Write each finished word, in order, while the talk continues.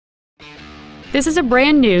This is a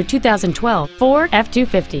brand new 2012 Ford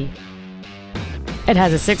F-250. It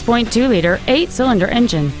has a 6.2-liter 8-cylinder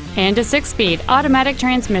engine and a 6-speed automatic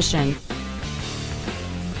transmission.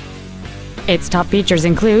 Its top features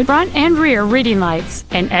include front and rear reading lights,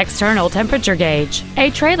 an external temperature gauge,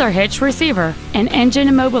 a trailer hitch receiver, an engine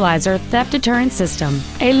immobilizer theft deterrent system,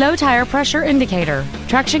 a low tire pressure indicator,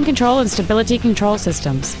 traction control and stability control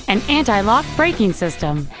systems, an anti-lock braking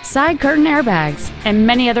system, side curtain airbags, and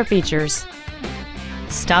many other features.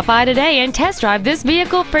 Stop by today and test drive this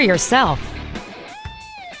vehicle for yourself.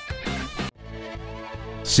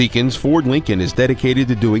 Seekins Ford-Lincoln is dedicated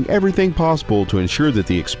to doing everything possible to ensure that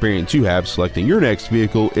the experience you have selecting your next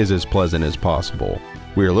vehicle is as pleasant as possible.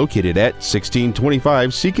 We are located at 1625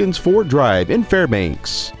 Seekins Ford Drive in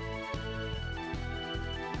Fairbanks.